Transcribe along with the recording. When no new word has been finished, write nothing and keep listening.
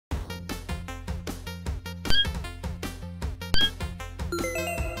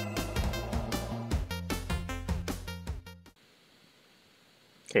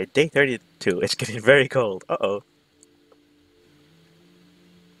Okay, day 32. It's getting very cold. Uh-oh.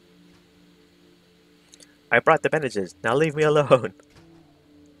 I brought the bandages. Now leave me alone.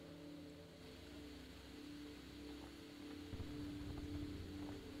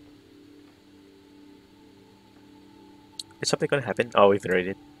 Is something gonna happen? Oh, we've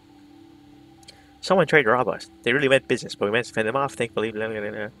raided. Someone tried to rob us. They really meant business, but we managed to fend them off, thankfully. Blah, blah,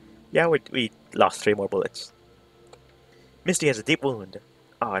 blah, blah. Yeah, we lost 3 more bullets. Misty has a deep wound.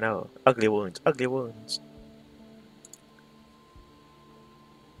 Oh no. Ugly wounds. Ugly wounds.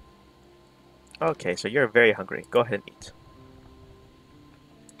 Okay, so you're very hungry. Go ahead and eat.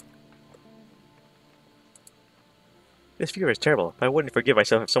 This fever is terrible. I wouldn't forgive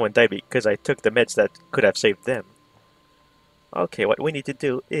myself if someone died because I took the meds that could have saved them. Okay, what we need to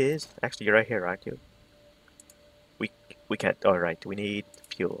do is... Actually, you're right here, aren't you? We, we can't... Alright, we need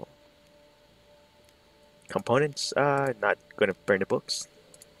fuel. Components? Not gonna burn the books.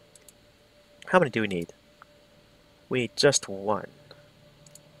 How many do we need? We need just one.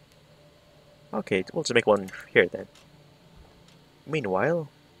 Okay, we'll just make one here then. Meanwhile,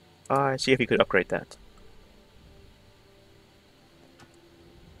 see if you could upgrade that.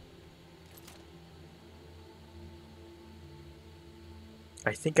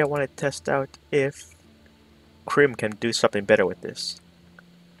 I think I want to test out if Crim can do something better with this.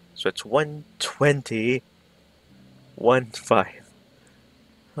 So it's 120, 1.5.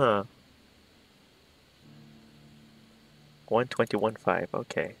 Huh. 120, 1.5.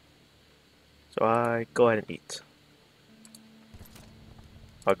 Okay. So I go ahead and eat.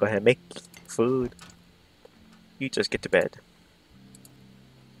 I'll go ahead and make food. You just get to bed.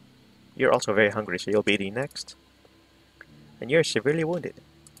 You're also very hungry, so you'll be eating next. And you're severely wounded.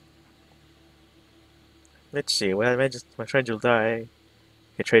 Let's see. Well, my friends will die.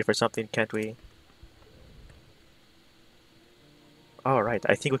 Can trade for something, can't we? Alright,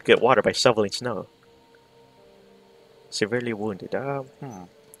 I think we could get water by shoveling snow. Severely wounded.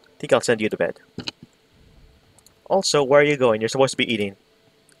 Think I'll send you to bed. Also, where are you going? You're supposed to be eating.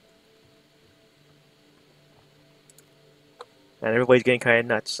 And everybody's getting kind of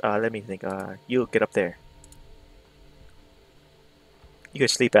nuts. Let me think. You get up there. You can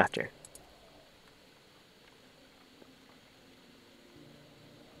sleep after.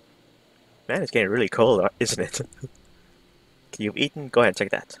 Man, it's getting really cold, isn't it? Okay, you've eaten? Go ahead and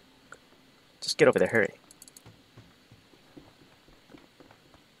check that. Just get over there, hurry.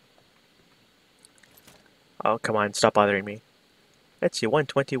 Oh, come on, stop bothering me. Let's see,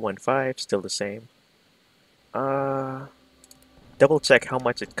 120, 1.5, still the same. Uh, Double check how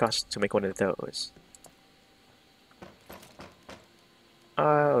much it costs to make one of those.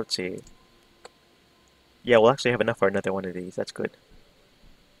 Let's see. Yeah, we'll actually have enough for another one of these, that's good.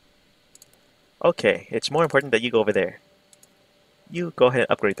 Okay, it's more important that you go over there. You go ahead and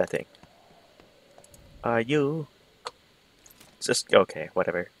upgrade that thing. You... Just, okay,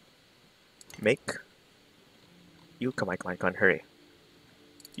 whatever. Make... You, come on, hurry.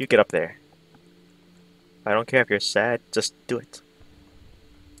 You get up there. I don't care if you're sad, just do it.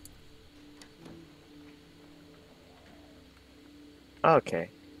 Okay,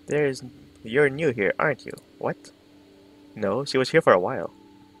 you're new here, aren't you? What? No, she was here for a while.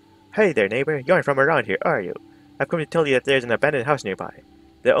 Hey there, neighbor, you aren't from around here, are you? I've come to tell you that there's an abandoned house nearby.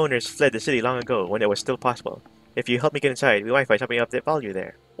 The owners fled the city long ago, when it was still possible. If you help me get inside, we might find something of value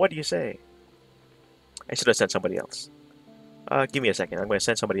there. What do you say? I should have sent somebody else. Give me a second, I'm going to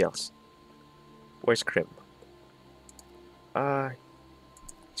send somebody else. Where's Krim?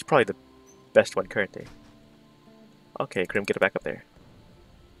 He's probably the best one currently. Okay, Krim, get back up there.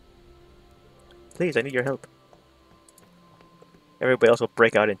 Please, I need your help. Everybody else will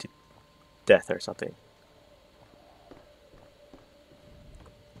break out into death or something.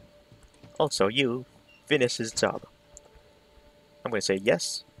 Also, you finish his job. I'm going to say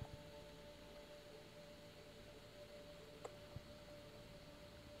yes.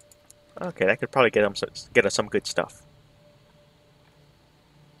 Okay, that could probably get us some good stuff.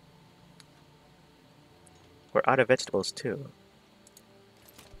 We're out of vegetables too.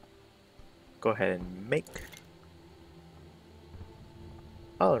 Go ahead and make.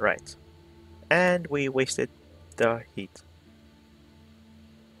 Alright. And we wasted the heat.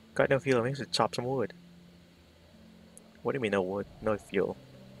 Got no fuel, I need to chop some wood. What do you mean no wood? No fuel.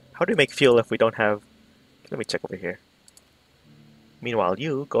 How do we make fuel if we don't have... Let me check over here. Meanwhile,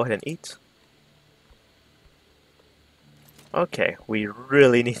 you go ahead and eat. Okay, we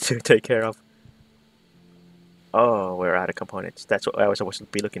really need to take care of... Oh, we're out of components. That's what I was supposed to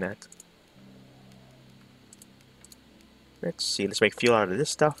be looking at. Let's see, let's make fuel out of this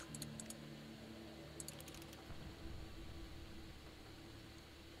stuff.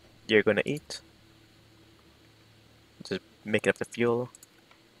 you're gonna eat. Just make up the fuel.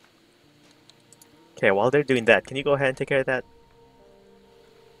 Okay, while they're doing that, can you go ahead and take care of that?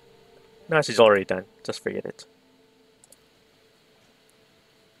 No, she's already done. Just forget it.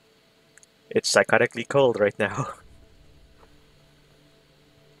 It's psychotically cold right now.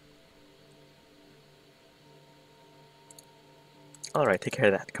 Alright, take care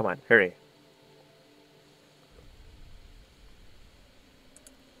of that. Come on, hurry.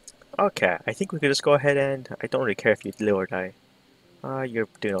 Okay, I think we could just go ahead and... I don't really care if you live or die. You're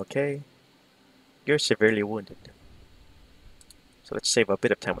doing okay. You're severely wounded. So let's save a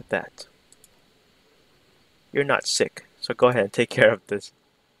bit of time with that. You're not sick, so go ahead and take care of the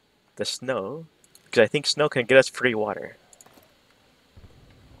snow. Because I think snow can get us free water.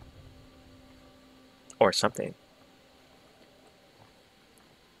 Or something.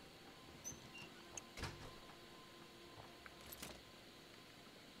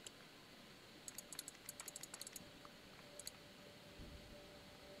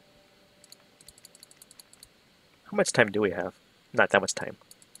 How much time do we have? Not that much time.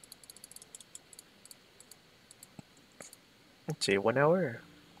 Let's see, 1 hour?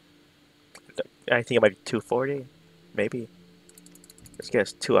 I think it might be 240, maybe. Let's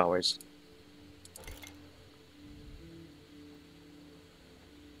guess 2 hours.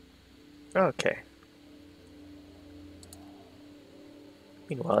 Okay.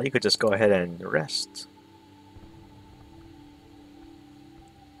 Meanwhile, you could just go ahead and rest.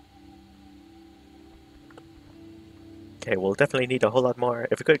 Okay, we'll definitely need a whole lot more.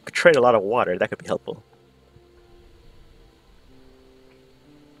 If we could trade a lot of water, that could be helpful.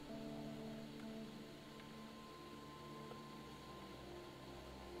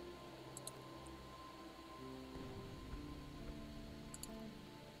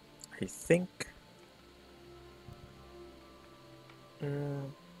 I think... yeah,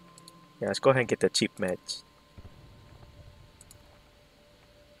 let's go ahead and get the cheap meds.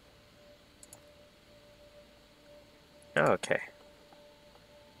 Okay.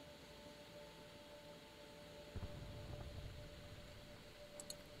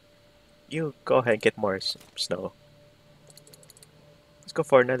 You go ahead and get more snow. Let's go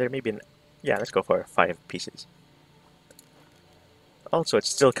for another, maybe yeah, let's go for 5 pieces. Also, it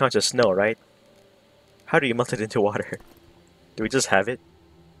still counts as snow, right? How do you melt it into water? Do we just have it?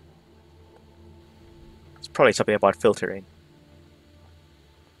 It's probably something about filtering.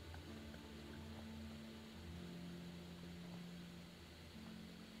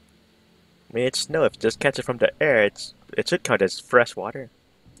 I mean, it's snow. If you just catch it from the air, it should count as fresh water.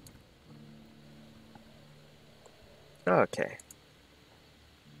 Okay.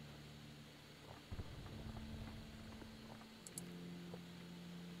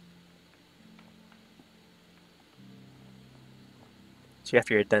 So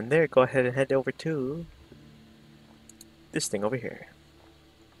after you're done there, go ahead and head over to this thing over here.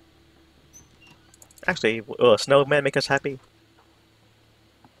 Actually, will a snowman make us happy?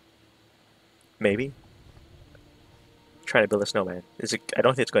 Maybe. Trying to build a snowman. I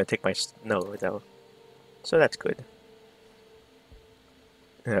don't think it's going to take my snow though. So that's good.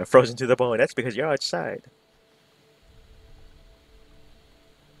 Frozen to the bone. That's because you're outside.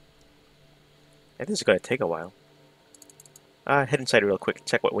 And this is going to take a while. Head inside real quick.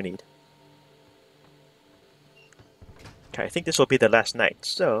 Check what we need. Okay, I think this will be the last night.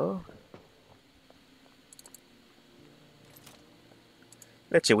 So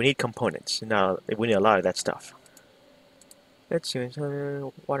let's see. We need components. Now we need a lot of that stuff. Let's see.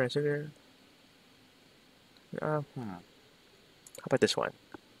 Water and sugar. How about this one?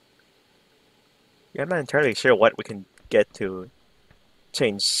 Yeah, I'm not entirely sure what we can get to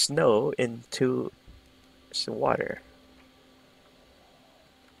change snow into some water.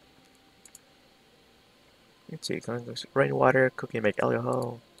 Let's see, rainwater, cooking, make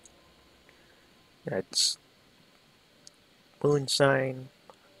alcohol. That's moonshine.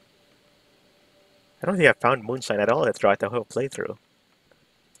 I don't think I've found moonshine at all throughout the whole playthrough.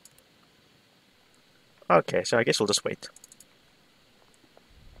 Okay, so I guess we'll just wait.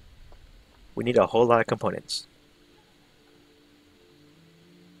 We need a whole lot of components.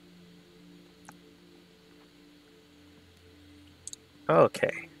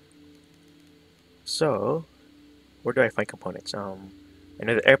 Okay. So, where do I find components? I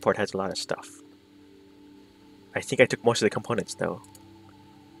know the airport has a lot of stuff. I think I took most of the components though.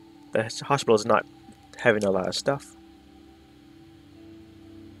 The hospital is not having a lot of stuff.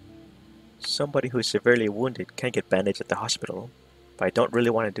 Somebody who's severely wounded can get bandaged at the hospital, but I don't really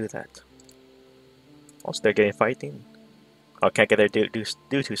want to do that. Also, they're getting fighting. Oh, can't get there due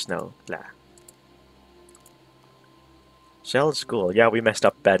to snow. Blah. Cell school. Yeah, we messed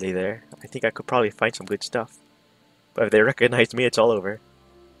up badly there. I think I could probably find some good stuff. But if they recognize me, it's all over.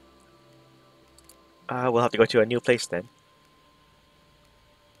 We'll have to go to a new place then.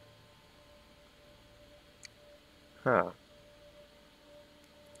 Huh.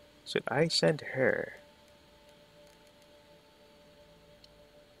 Should I send her?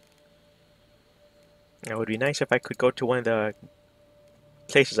 It would be nice if I could go to one of the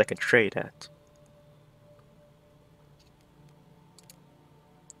places I can trade at.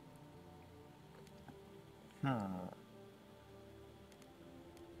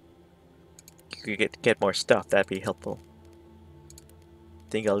 You could get more stuff, that'd be helpful.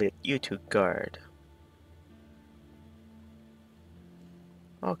 Think I'll let you two guard.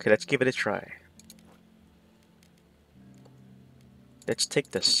 Okay, let's give it a try. Let's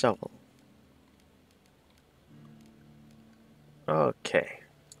take the shovel. Okay.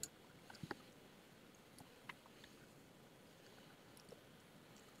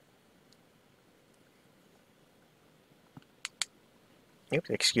 Oops,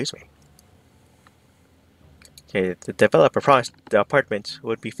 excuse me. Okay, the developer promised the apartment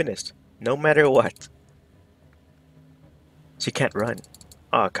would be finished, no matter what. She can't run.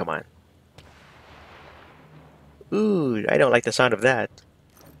 Oh, come on. Ooh, I don't like the sound of that.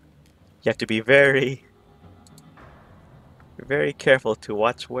 You have to be very careful to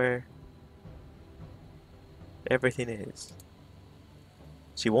watch where everything is.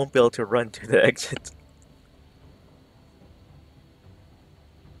 She won't be able to run to the exit.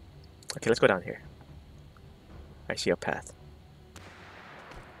 Okay, let's go down here. I see a path.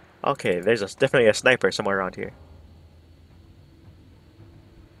 Okay, there's definitely a sniper somewhere around here.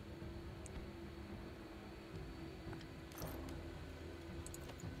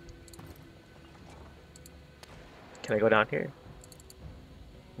 Can I go down here?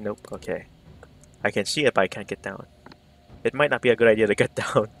 Nope, okay. I can see it, but I can't get down. It might not be a good idea to get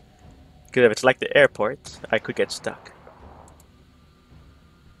down. Because if it's like the airport, I could get stuck.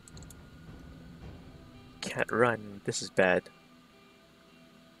 Can't run. This is bad.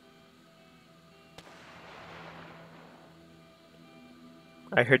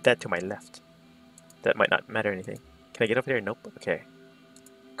 I heard that to my left. That might not matter anything. Can I get up there? Nope. Okay.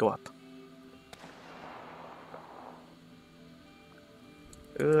 Go up.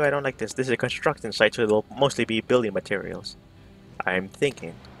 Ooh, I don't like this. This is a construction site, so it will mostly be building materials. I'm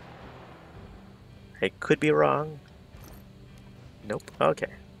thinking. I could be wrong. Nope.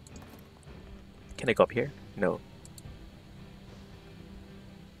 Okay. Can I go up here? No.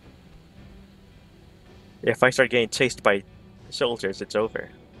 If I start getting chased by soldiers, it's over.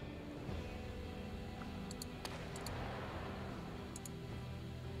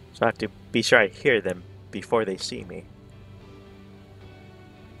 So I have to be sure I hear them before they see me.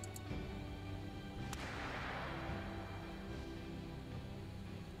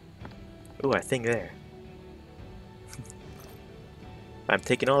 Ooh, a thing there. I'm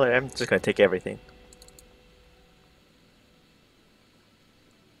taking all of it. I'm just gonna take everything.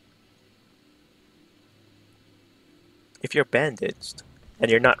 If you're bandaged and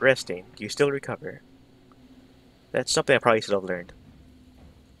you're not resting, you still recover. That's something I probably should have learned.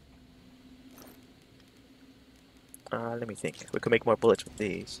 Let me think. We could make more bullets with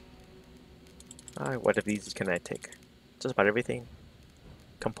these. What of these can I take? Just about everything.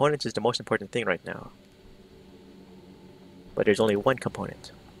 Components is the most important thing right now. But there's only one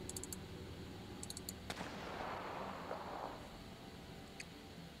component.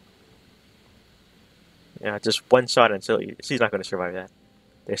 Yeah, just one shot and she's not going to survive that.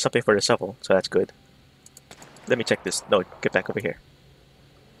 There's something for the shovel, so that's good. Let me check this. No, get back over here.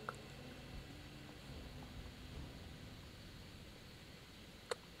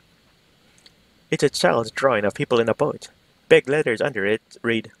 It's a child's drawing of people in a boat. Big letters under it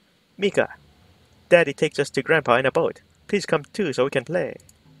read, Mika, Daddy takes us to Grandpa in a boat. Please come too so we can play.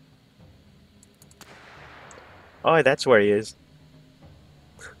 Oh, that's where he is.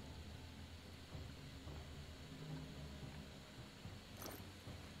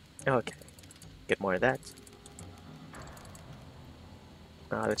 Okay, get more of that.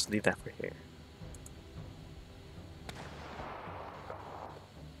 Let's leave that for here.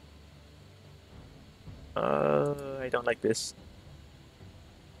 I don't like this.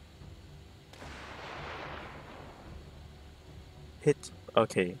 Hit.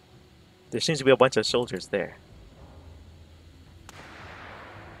 Okay. There seems to be a bunch of soldiers there.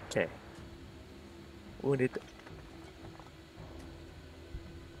 Okay. Wounded.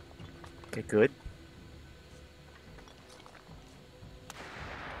 Okay, good.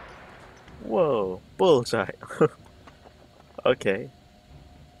 Whoa, bullseye. Okay.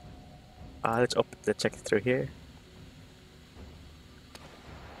 Let's check through here.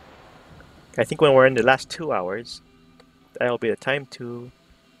 I think when we're in the last 2 hours, that'll be the time to...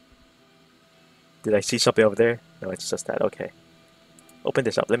 Did I see something over there? No, it's just that. Okay. Open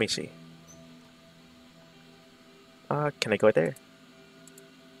this up. Let me see. Can I go there?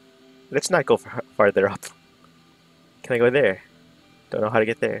 Let's not go farther up. Can I go there? Don't know how to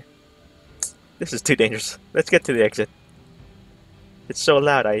get there. This is too dangerous. Let's get to the exit. It's so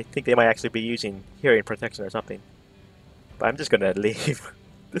loud, I think they might actually be using hearing protection or something. But I'm just gonna leave.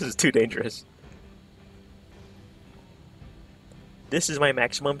 This is too dangerous. This is my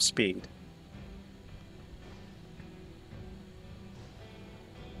maximum speed.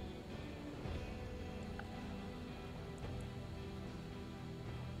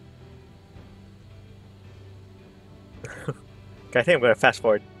 I think I'm gonna fast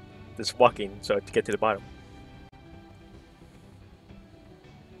forward this walking so to get to the bottom.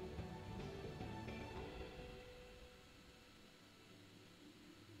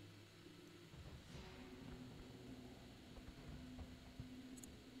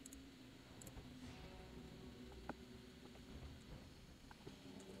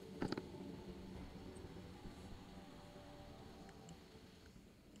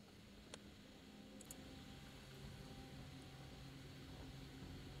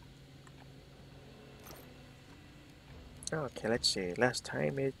 Okay, let's see. Last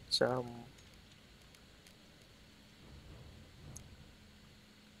time it's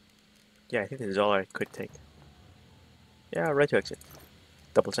yeah, I think this is all I could take. Yeah, right to exit.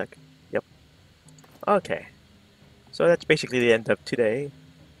 Double check. Yep. Okay. So that's basically the end of today,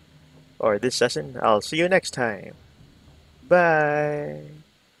 or this session. I'll see you next time. Bye!